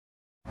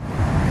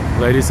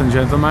Ladies and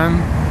gentlemen,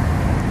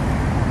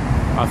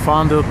 I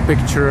found a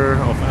picture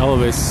of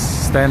Elvis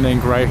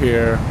standing right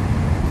here,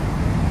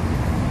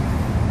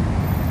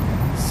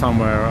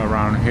 somewhere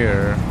around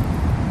here.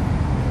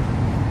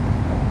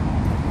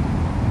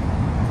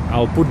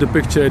 I'll put the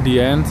picture at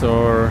the end,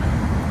 or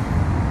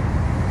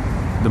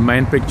the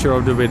main picture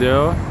of the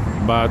video,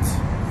 but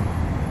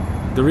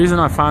the reason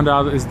I found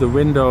out is the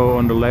window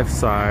on the left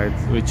side,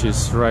 which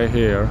is right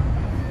here.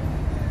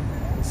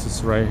 This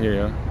is right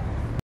here.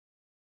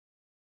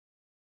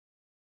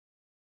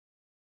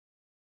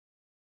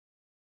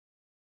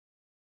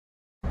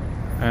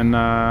 And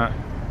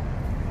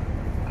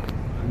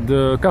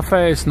the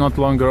cafe is not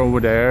longer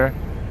over there.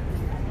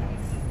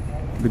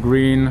 The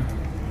green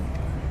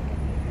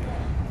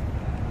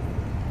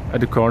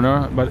at the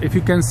corner, but if you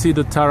can see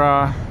the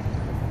Tara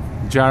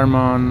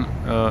German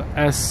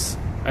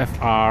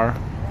SFR,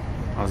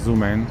 I'll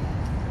zoom in.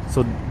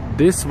 So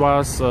this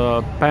was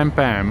Pam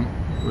Pam,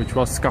 which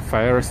was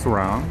cafe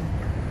restaurant.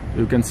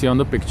 You can see on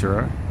the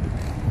picture.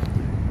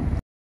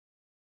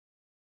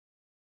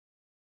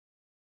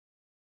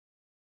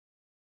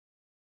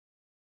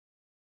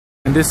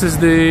 And this is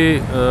the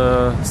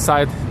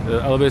site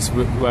Elvis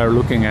were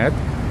looking at.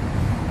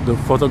 The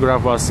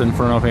photograph was in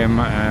front of him,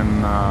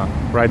 and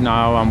right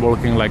now I'm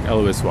walking like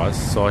Elvis was.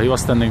 So he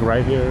was standing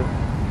right here.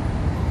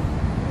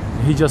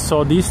 He just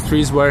saw these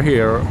trees were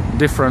here,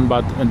 different,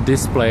 but in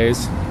this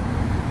place.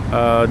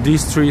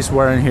 These trees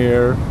weren't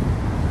here.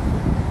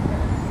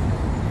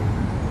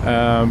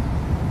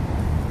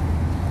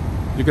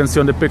 You can see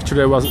on the picture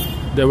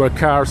there were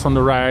cars on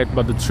the right,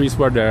 but the trees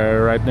were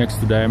there right next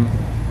to them.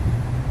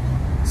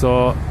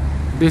 So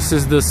this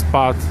is the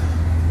spot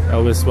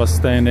Elvis was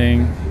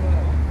standing.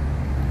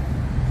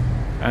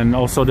 And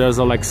also there's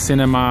a like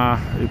cinema.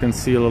 You can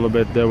see a little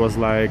bit. There was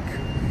like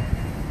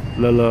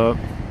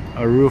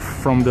a roof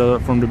from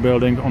the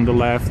building on the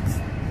left.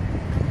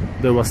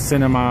 There was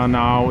cinema.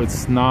 Now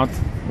it's not,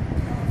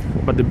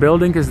 but the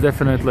building is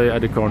definitely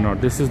at the corner.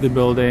 This is the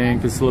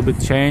building. It's a little bit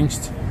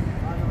changed.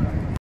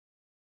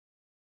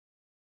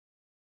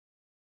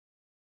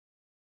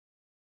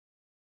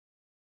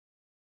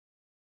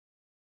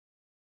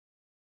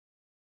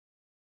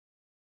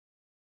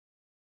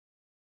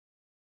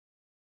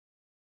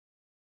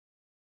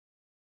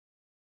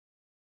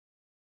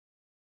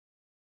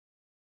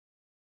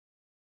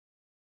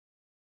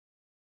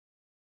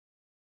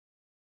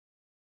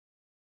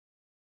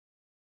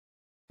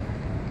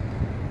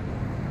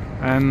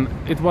 And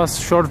it was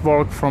short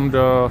walk from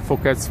the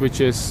Fouquet's, which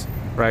is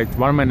right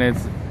 1 minute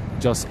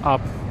just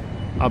up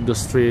the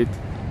street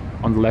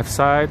on the left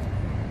side.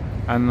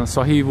 And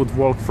so he would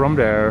walk from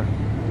there,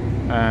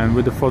 and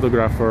with the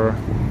photographer.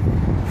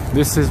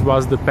 This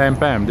was the Pam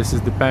Pam. This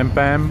is the Pam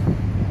Pam.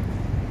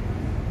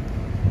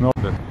 No,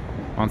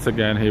 once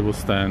again he will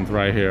stand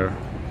right here,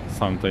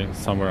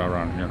 somewhere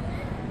around here.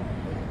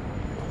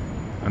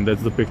 And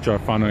that's the picture I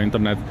found on the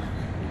internet.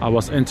 I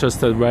was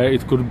interested where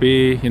it could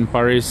be in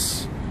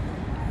Paris.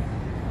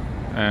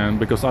 And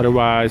because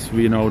otherwise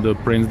we know the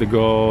Prince de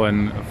Gaulle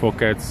and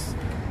Fouquet's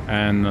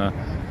and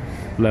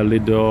Le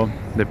Lido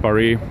de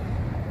Paris.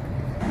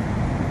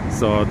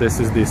 So this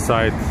is the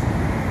site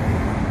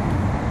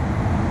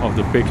of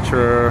the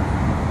picture.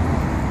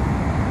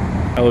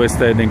 Elvis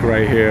standing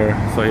right here.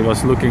 So he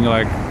was looking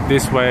like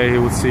this way. He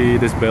would see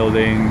this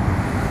building,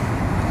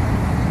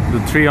 the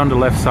tree on the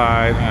left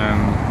side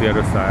and the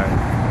other side.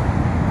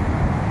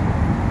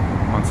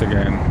 Once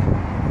again,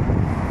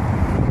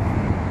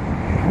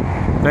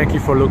 thank you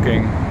for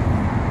looking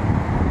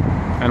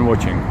and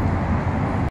watching.